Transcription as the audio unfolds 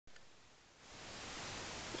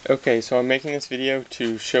Okay, so I'm making this video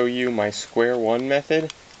to show you my Square-1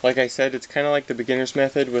 method. Like I said, it's kind of like the beginner's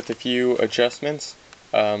method with a few adjustments.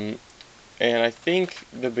 And I think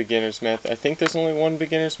I think there's only one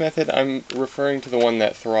beginner's method. I'm referring to the one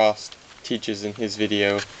that Throst teaches in his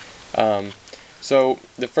video. So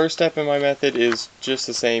the first step in my method is just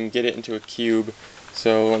the same, get it into a cube.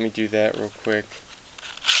 So let me do that real quick.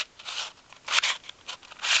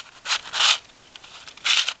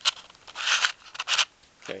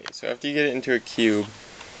 Okay, so after you get it into a cube,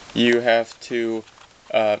 you have to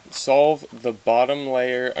solve the bottom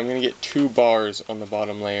layer. I'm going to get 2 bars on the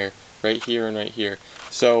bottom layer, right here and right here.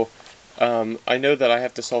 So I know that I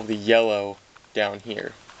have to solve the yellow down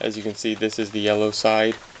here. As you can see, this is the yellow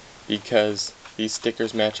side because these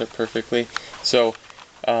stickers match up perfectly. So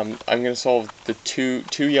I'm going to solve the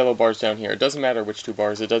two yellow bars down here. It doesn't matter which 2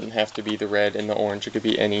 bars. It doesn't have to be the red and the orange. It could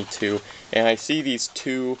be any 2. And I see these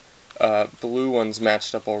 2 blue ones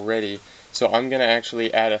matched up already. So I'm going to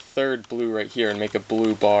actually add a third blue right here and make a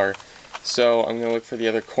blue bar. So I'm going to look for the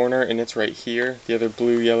other corner, and it's right here, the other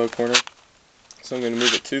blue-yellow corner. So I'm going to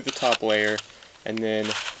move it to the top layer, and then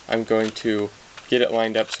I'm going to get it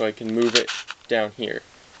lined up so I can move it down here.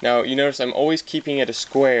 Now you notice I'm always keeping it a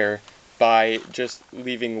square by just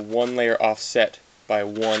leaving one layer offset by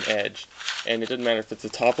one edge. And it doesn't matter if it's the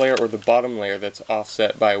top layer or the bottom layer that's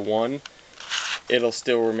offset by 1, it'll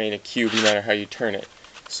still remain a cube no matter how you turn it.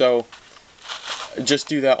 So just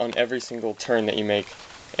do that on every single turn that you make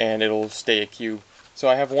and it'll stay a cube. So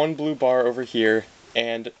I have one blue bar over here,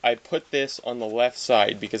 and I put this on the left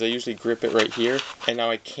side because I usually grip it right here, and now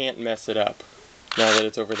I can't mess it up now that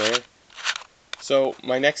it's over there. So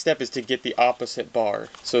my next step is to get the opposite bar.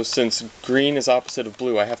 So since green is opposite of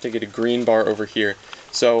blue, I have to get a green bar over here.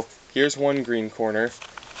 So here's one green corner.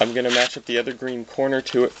 I'm going to match up the other green corner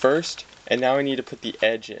to it first, and now I need to put the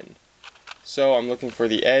edge in. So I'm looking for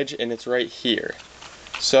the edge, and it's right here.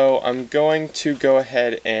 So I'm going to go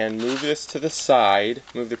ahead and move this to the side,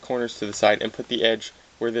 move the corners to the side, and put the edge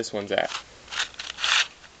where this one's at.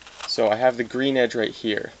 So I have the green edge right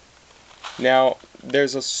here. Now,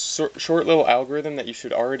 there's a short little algorithm that you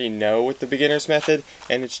should already know with the beginner's method,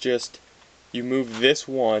 and it's just you move this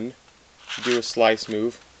one, do a slice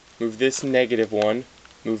move this -1,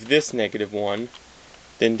 move this -1,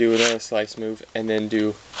 then do another slice move, and then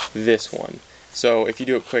do this one. So if you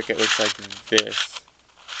do it quick, it looks like this.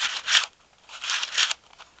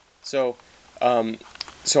 So,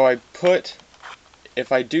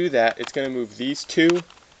 if I do that, it's going to move these 2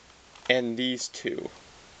 and these 2.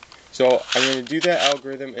 So I'm going to do that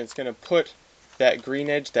algorithm, and it's going to put that green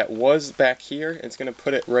edge that was back here, and it's going to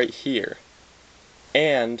put it right here.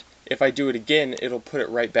 And if I do it again, it'll put it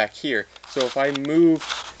right back here. So if I move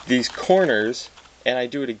these corners and I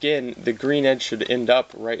do it again, the green edge should end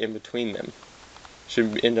up right in between them.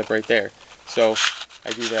 Should end up right there. So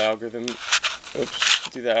I do that algorithm. Oops,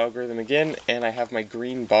 do that algorithm again, and I have my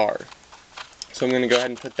green bar. So I'm going to go ahead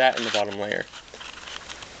and put that in the bottom layer.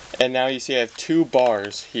 And now you see I have 2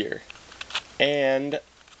 bars here. And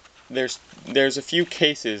there's a few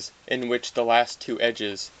cases in which the last 2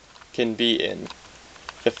 edges can be in.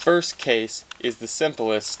 The first case is the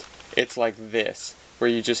simplest. It's like this, where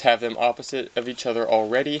you just have them opposite of each other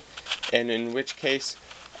already, and in which case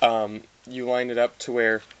you line it up to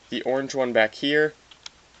where the orange one back here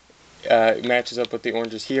matches up with the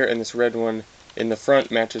oranges here, and this red one in the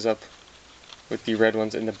front matches up with the red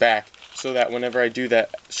ones in the back, so that whenever I do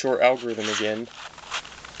that short algorithm again,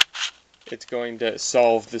 it's going to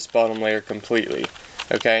solve this bottom layer completely.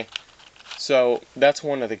 Okay? So that's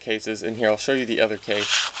one of the cases, and here I'll show you the other case.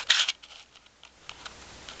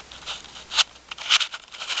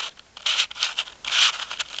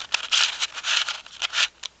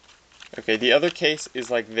 Okay, the other case is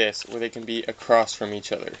like this, where they can be across from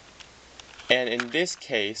each other. And in this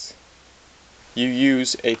case, you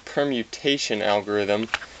use a permutation algorithm.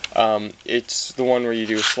 It's the one where you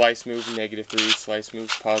do a slice move, -3, slice move,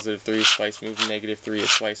 +3, slice move, -3, a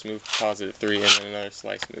slice move, +3, and then another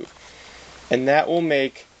slice move. And that will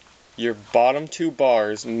make your bottom 2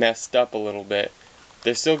 bars messed up a little bit.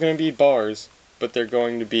 They're still going to be bars, but they're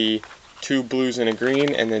going to be 2 blues and a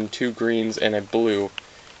green, and then 2 greens and a blue.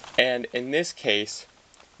 And in this case,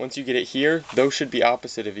 once you get it here, those should be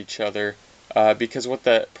opposite of each other, because what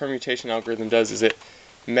the permutation algorithm does is it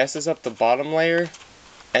messes up the bottom layer,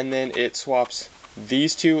 and then it swaps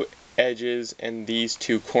these 2 edges and these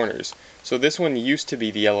 2 corners. So this one used to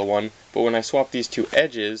be the yellow one, but when I swap these 2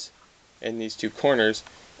 edges and these 2 corners,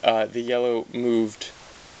 the yellow moved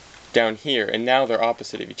down here, and now they're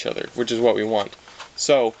opposite of each other, which is what we want.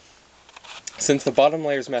 So, since the bottom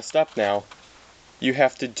layer is messed up now, you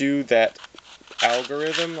have to do that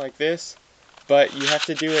algorithm like this, but you have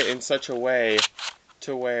to do it in such a way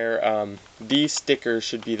to where these stickers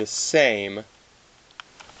should be the same,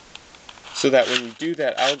 so that when you do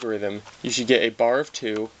that algorithm, you should get a bar of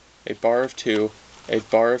 2, a bar of 2, a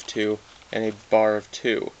bar of 2, and a bar of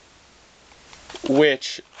 2.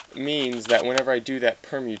 Which means that whenever I do that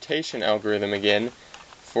permutation algorithm again,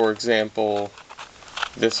 for example,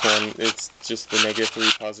 this one, it's just the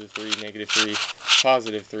 -3, +3, -3,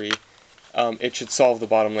 +3, it should solve the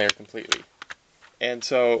bottom layer completely. And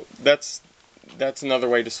so that's another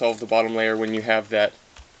way to solve the bottom layer when you have that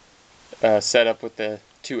set up with the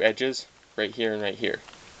two edges, right here and right here.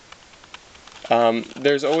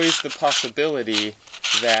 There's always the possibility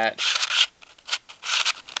that,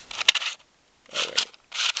 oh wait,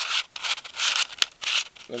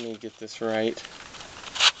 let me get this right.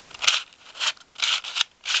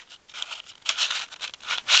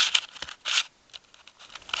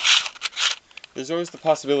 There's always the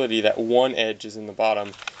possibility that one edge is in the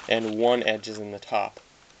bottom and one edge is in the top.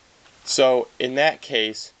 So in that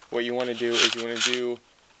case, what you want to do is you want to do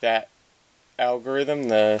that algorithm,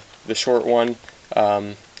 the short one.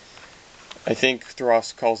 I think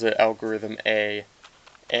Thross calls it algorithm A,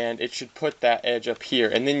 and it should put that edge up here,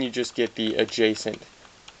 and then you just get the adjacent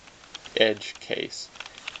edge case.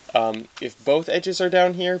 If both edges are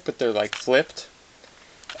down here, but they're like flipped,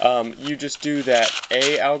 you just do that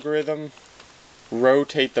A algorithm,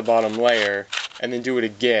 rotate the bottom layer, and then do it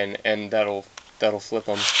again, and that'll flip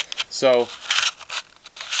them. So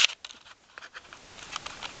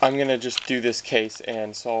I'm gonna just do this case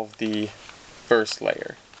and solve the first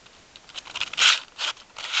layer.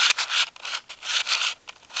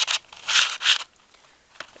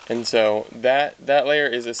 And so that layer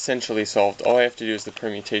is essentially solved. All I have to do is the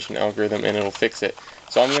permutation algorithm and it'll fix it.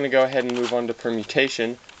 So I'm going to go ahead and move on to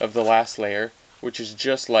permutation of the last layer, which is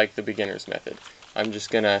just like the beginner's method. I'm just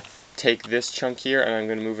going to take this chunk here and I'm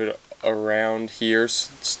going to move it around here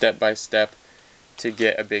step by step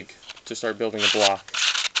to start building a block.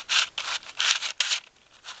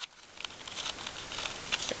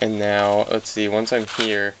 And now, let's see, once I'm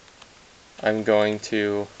here, I'm going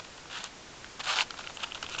to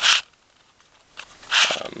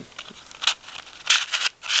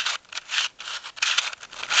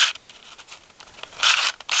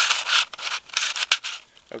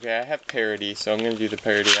okay, I have parity, so I'm going to do the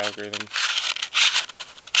parity algorithm.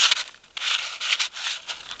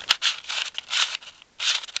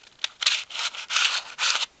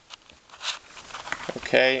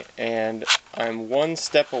 Okay, and I'm one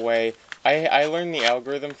step away. I learned the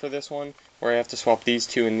algorithm for this one, where I have to swap these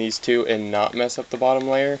two and not mess up the bottom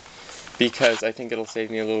layer, because I think it'll save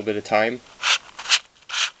me a little bit of time.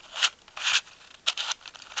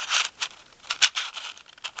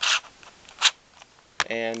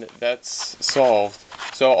 And that's solved.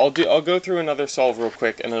 So I'll go through another solve real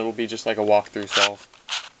quick, and it'll be just like a walkthrough solve.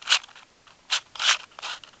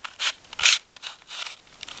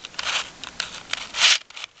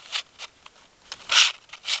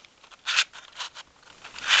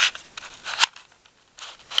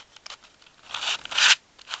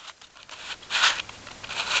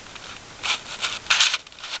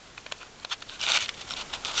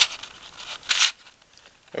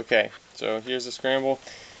 Okay, so here's the scramble,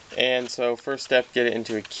 and so first step, get it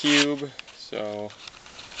into a cube. So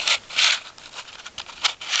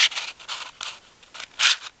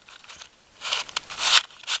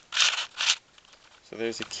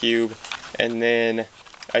there's a cube, and then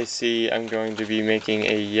I see I'm going to be making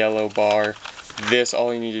a yellow bar. This,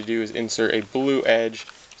 all you need to do is insert a blue edge.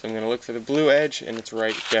 So I'm going to look for the blue edge, and it's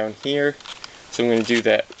right down here. So I'm going to do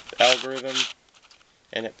that algorithm,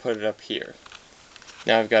 and put it up here.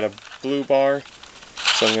 Now I've got a blue bar,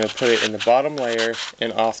 so I'm going to put it in the bottom layer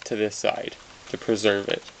and off to this side to preserve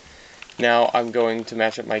it. Now I'm going to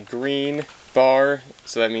match up my green bar,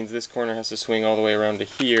 so that means this corner has to swing all the way around to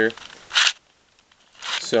here.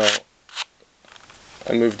 So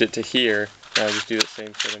I moved it to here. Now I just do the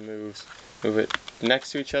same sort of moves. Move it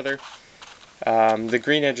next to each other. The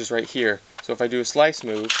green edge is right here, so if I do a slice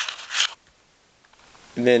move,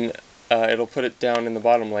 then it'll put it down in the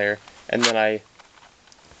bottom layer, and then I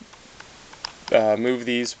move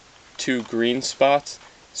these two green spots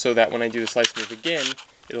so that when I do the slice move again,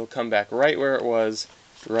 it'll come back right where it was,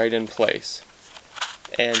 right in place.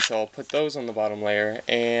 And so I'll put those on the bottom layer,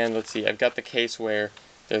 and let's see, I've got the case where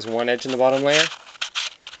there's one edge in the bottom layer,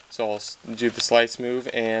 so I'll do the slice move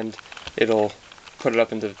and it'll put it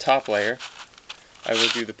up into the top layer. I will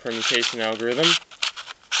do the permutation algorithm.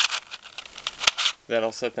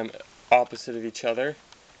 That'll set them opposite of each other.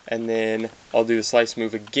 And then I'll do the slice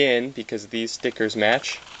move again because these stickers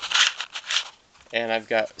match. and I've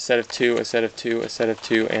got a set of 2, a set of 2, a set of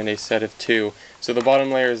 2, and a set of 2. So the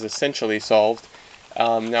bottom layer is essentially solved.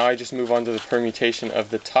 Now I just move on to the permutation of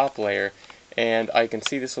the top layer, and I can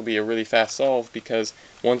see this will be a really fast solve because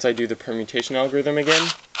once I do the permutation algorithm again,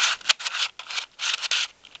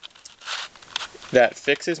 that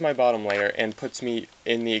fixes my bottom layer and puts me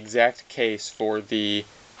in the exact case for the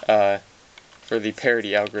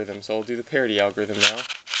parity algorithm. So I'll do the parity algorithm now.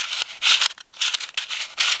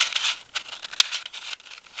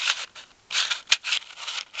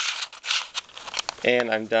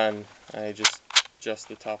 And I'm done. I just adjust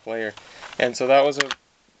the top layer. And so that was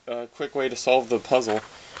a quick way to solve the puzzle.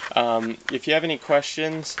 If you have any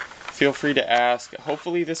questions, feel free to ask.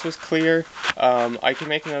 Hopefully this was clear. I can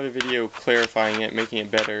make another video clarifying it, making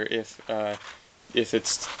it better if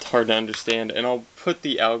it's hard to understand. And I'll put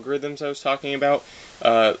the algorithms I was talking about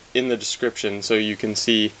in the description so you can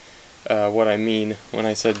see what I mean when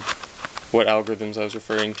I said what algorithms I was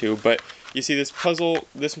referring to. But you see, this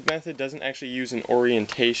method doesn't actually use an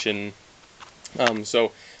orientation.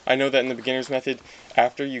 So I know that in the beginner's method,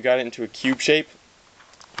 after you got it into a cube shape,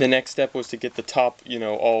 the next step was to get the top,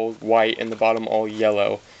 all white and the bottom all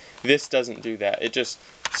yellow. This doesn't do that. It just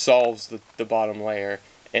solves the bottom layer,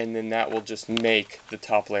 and then that will just make the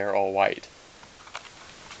top layer all white.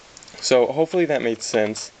 So hopefully that made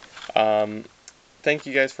sense. Thank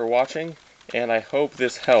you guys for watching, and I hope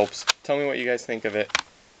this helps. Tell me what you guys think of it.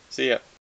 See ya.